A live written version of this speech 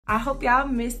I hope y'all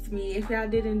missed me. If y'all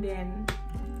didn't, then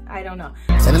I don't know.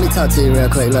 So let me talk to you real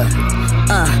quick, look.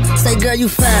 Say girl, you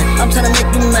fine. I'm tryna make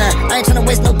you mine. I ain't tryna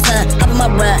waste no time. Hop in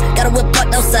my ride. Got a whip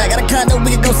parked outside. Got a condo,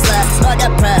 we can go slide. Know I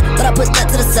got pride, but I put that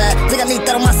to the side. Think I need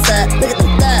that on my side. Look at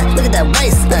them thighs. Look at that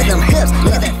waist. Look at them hips.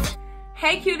 Look at that.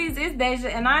 Hey cuties, it's Deja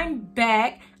and I'm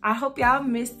back. I hope y'all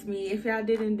missed me. If y'all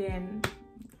didn't, then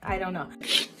I don't know.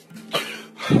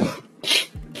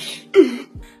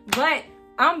 But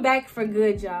I'm back for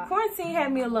good, y'all. Quarantine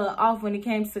had me a little off when it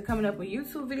came to coming up with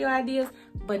YouTube video ideas,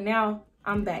 but now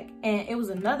I'm back. And it was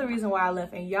another reason why I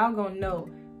left, and y'all gonna know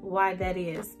why that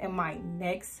is in my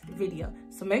next video.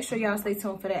 So make sure y'all stay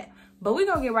tuned for that. But we're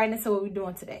gonna get right into what we're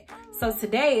doing today. So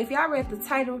today, if y'all read the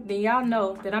title, then y'all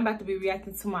know that I'm about to be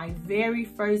reacting to my very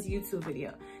first YouTube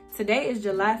video. Today is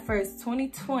July 1st,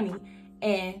 2020,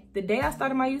 and the day I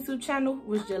started my YouTube channel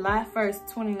was July 1st,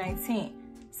 2019.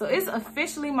 So it's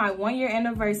officially my 1-year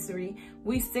anniversary.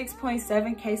 We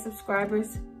 6.7K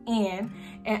subscribers in,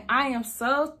 and I am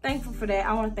so thankful for that.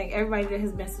 I want to thank everybody that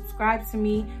has been subscribed to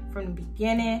me from the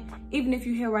beginning, even if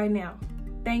you're here right now.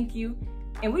 Thank you.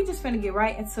 And we just finna get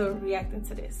right into reacting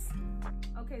to this.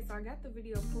 Okay, so I got the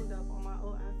video pulled up on my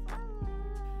old iPhone.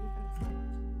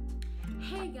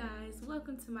 Hey guys,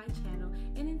 welcome to my channel.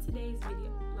 And in today's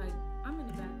video, like, I'm in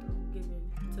the bathroom giving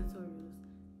tutorials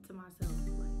to myself.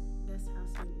 Like, that's how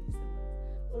serious it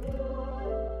was.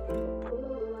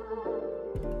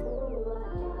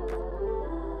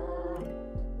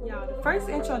 Y'all, the first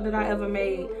intro that I ever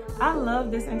made, I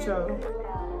love this intro.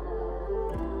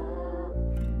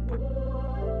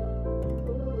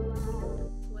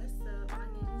 What's up? My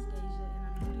name is Deja and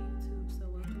I'm new to YouTube, so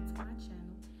welcome to my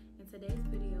channel. In today's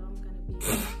video, I'm gonna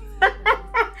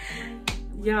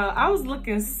be y'all, I was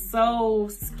looking so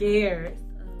scared.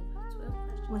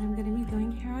 What I'm gonna be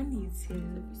doing here on YouTube.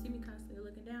 If you see me constantly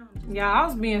looking down, yeah, I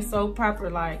was being so proper,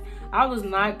 like I was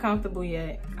not comfortable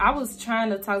yet. I was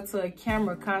trying to talk to a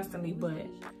camera constantly, but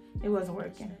it wasn't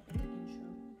working.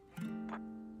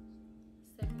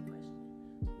 Second question,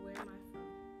 where am I from?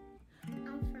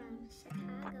 I'm from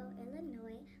Chicago,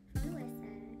 Illinois, from the west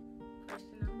side.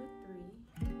 Question number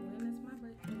 3, when is my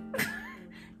birthday?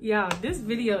 Yeah, this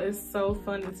video is so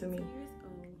funny to me.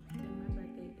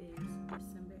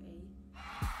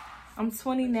 I'm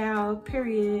 20 now,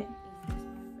 period.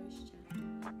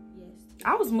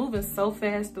 I was moving so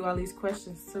fast through all these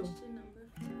questions too. Question number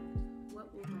 5.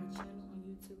 What will my channel on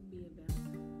YouTube be about?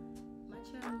 My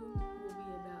channel will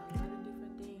be about a lot of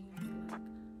different things. Like,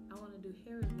 I want to do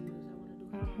hair reviews, I want to do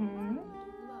I want to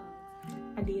do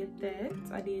vlogs. I did that.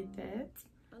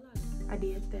 A lot of stuff. I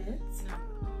did that.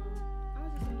 No, I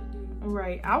just want to do...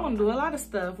 Right, I want to do a lot of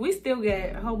stuff. We still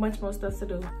got a whole bunch more stuff to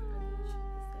do.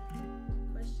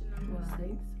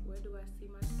 Where do I see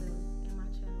myself and my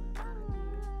channel in 5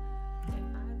 years? In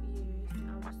 5 years,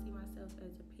 I will see myself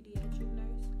as a pediatric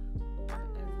nurse or as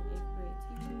an 8th grade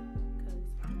teacher, because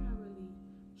I'm not really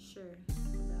sure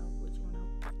about which one I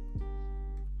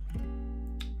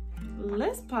want.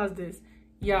 Let's pause this.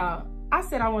 Y'all, I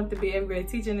said I wanted to be an 8th grade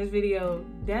teacher in this video.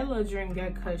 That little dream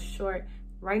got cut short.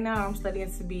 Right now, I'm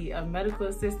studying to be a medical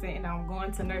assistant and I'm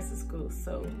going to nursing school.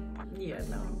 So, yeah,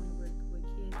 no.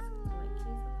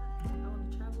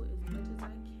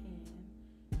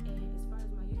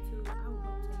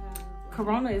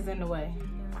 Corona is in the way.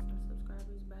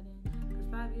 Subscribers by then, because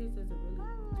 5 years is a really long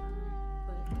time,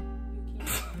 but you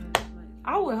can't like.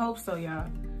 I would hope so, y'all.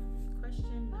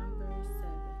 Question number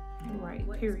 7. Right.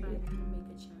 What period. Inspired me to make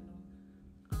a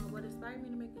channel? What inspired me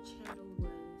to make a channel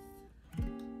was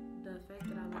the fact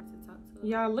that I like to talk to.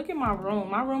 Y'all, look at my room.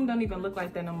 My room don't even look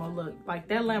like that no more. Look, like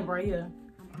that lamp right here.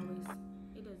 I'm always.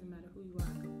 It doesn't matter who you are.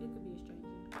 It could be a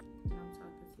stranger, and I'm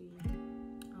talking to you. I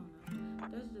don't know.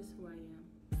 That's just who I am.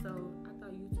 So I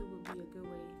thought YouTube would be a good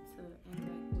way to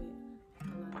interact with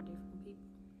a lot of different people,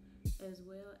 as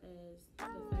well as the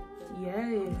fact that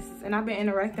yes, and I've been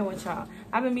interacting with y'all.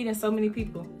 I've been meeting so many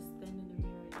people. Just stand in the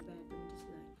mirror in the bathroom, just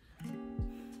like,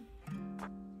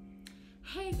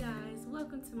 hey guys,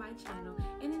 welcome to my channel.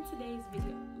 And in today's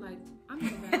video, like, I'm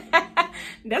in the bathroom.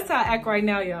 That's how I act right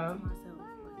now, y'all.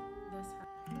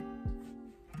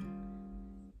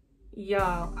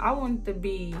 Y'all, I want to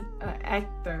be an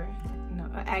actor.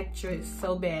 An actress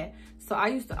so bad, so I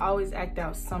used to always act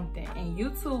out something, and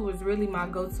YouTube was really my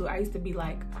go-to. I used to be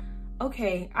like,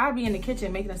 okay, I'd be in the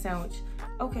kitchen making a sandwich.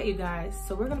 Okay, you guys,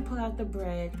 so we're gonna pull out the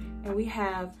bread and we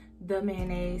have the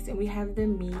mayonnaise and we have the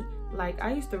meat. Like,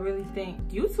 I used to really think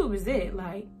YouTube is it.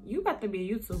 Like, you about to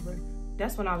be a YouTuber.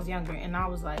 That's when I was younger, and I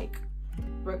was like,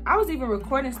 I was even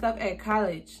recording stuff at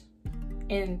college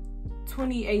in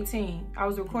 2018. I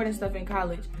was recording stuff in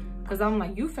college. Cause I'm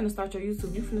like, you finna start your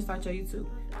YouTube. You finna start your YouTube.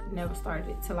 never started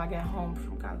it till I got home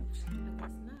from college. I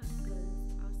guess not, because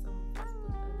also on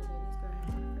Facebook the other day,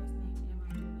 this girl had my first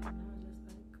name and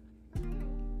my middle name, and I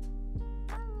was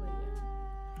just like,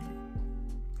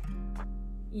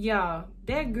 but yeah,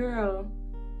 that girl,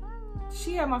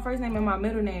 she had my first name and my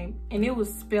middle name, and it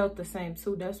was spelled the same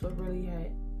too. That's what really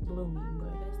had blew me.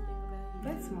 But the best thing about YouTube,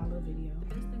 that's my little video.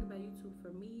 the best thing about YouTube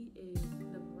for me is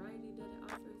the variety that it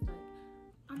offers. Like,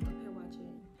 I'm up here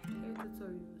watching hair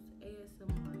tutorials,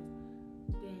 ASMR,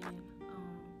 then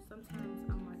sometimes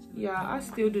I'm watching. Yeah, I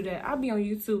still do that. I be on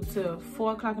YouTube till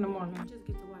 4 o'clock in the morning. You just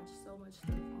get to watch so much stuff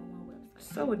on one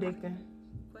website. So addicting.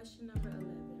 Question number 11.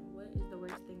 What is the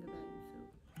worst thing about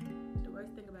YouTube? The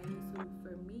worst thing about YouTube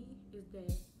for me is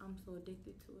that I'm so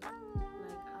addicted to it. Like,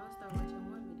 I'll start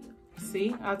watching one video.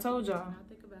 See, I told y'all. And I'll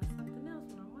think about something else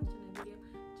when I'm watching that video,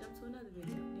 jump to another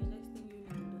video. Then next thing you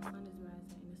know, the sun is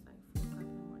rising and it's like 4 o'clock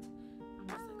in the morning. I'm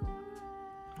just like, oh my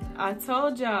God. I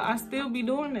told y'all, I still be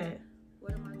doing that.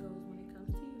 What are my goals when it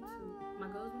comes to YouTube? My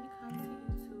goals when it comes to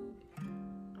YouTube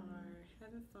are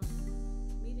having fun,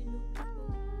 meeting new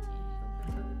people,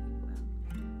 and helping other people out.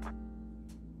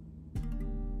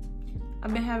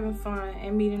 I've been having fun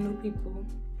and meeting new people.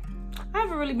 I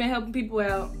haven't really been helping people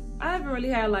out. I haven't really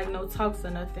had like no talks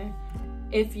or nothing.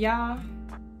 If y'all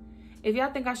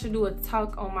think I should do a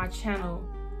talk on my channel,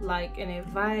 like an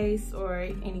advice or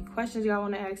any questions y'all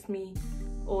want to ask me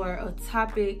or a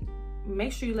topic,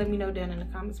 make sure you let me know down in the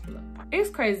comments below. It's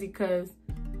crazy because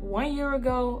 1 year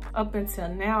ago up until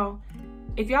now,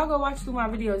 if y'all go watch through my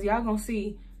videos, y'all gonna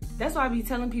see. That's why I be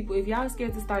telling people, if y'all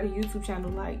scared to start a YouTube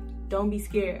channel, like, don't be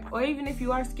scared. Or even if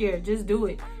you are scared, just do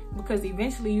it, because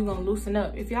eventually you're gonna loosen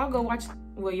up. If y'all go watch,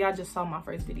 well, y'all just saw my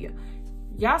first video.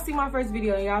 Y'all see my first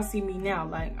video and y'all see me now.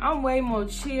 Like, I'm way more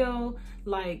chill.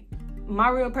 Like, my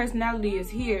real personality is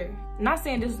here. Not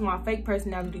saying this is my fake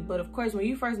personality, but of course, when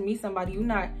you first meet somebody, you're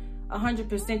not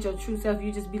 100% your true self.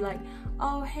 You just be like,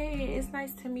 oh, hey, it's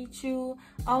nice to meet you.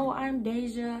 Oh, I'm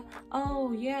Deja.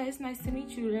 Oh, yeah, it's nice to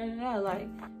meet you. Da, da, da. Like,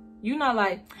 you not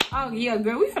like, oh, yeah,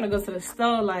 girl, we finna go to the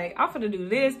store. Like, I'm finna do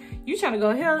this. You trying to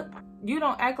go here. You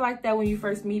don't act like that when you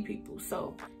first meet people.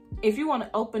 So, if you want to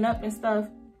open up and stuff,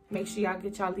 make sure y'all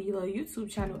get y'all little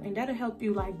YouTube channel. And that'll help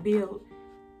you, like, build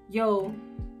your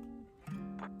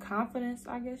confidence,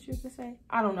 I guess you could say.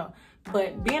 I don't know.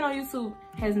 But being on YouTube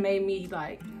has made me,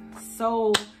 like,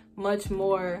 so much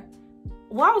more.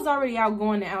 Well, I was already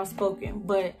outgoing and outspoken,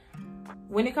 but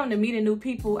when it comes to meeting new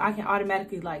people, I can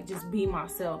automatically, like, just be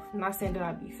myself. I'm not saying that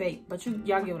I'd be fake, but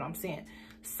y'all get what I'm saying.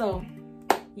 So,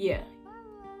 yeah.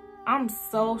 I'm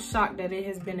so shocked that it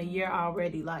has been a year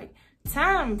already. Like,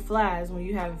 time flies when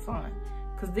you're having fun,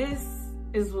 because this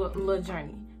is a little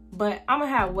journey. But I'm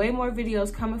going to have way more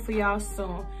videos coming for y'all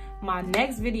soon. My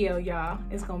next video, y'all,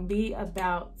 is going to be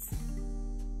about...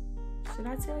 Should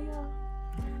I tell y'all?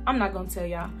 I'm not going to tell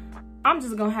y'all. I'm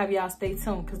just going to have y'all stay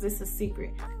tuned, because this is a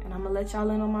secret. And I'm going to let y'all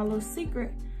in on my little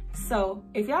secret. So,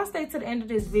 if y'all stay to the end of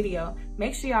this video,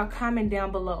 make sure y'all comment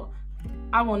down below.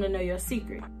 I want to know your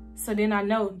secret. So then I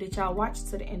know that y'all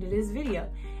watched to the end of this video.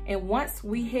 And once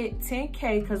we hit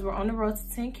 10K, because we're on the road to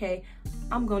 10K,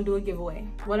 I'm going to do a giveaway.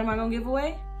 What am I going to give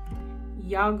away?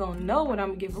 Y'all going to know what I'm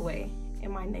going to give away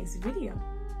in my next video.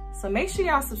 So make sure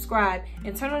y'all subscribe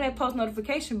and turn on that post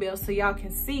notification bell so y'all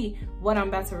can see what I'm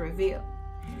about to reveal.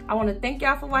 I want to thank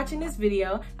y'all for watching this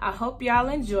video. I hope y'all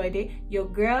enjoyed it. Your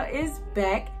girl is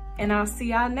back, and I'll see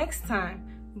y'all next time.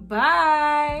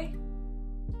 Bye.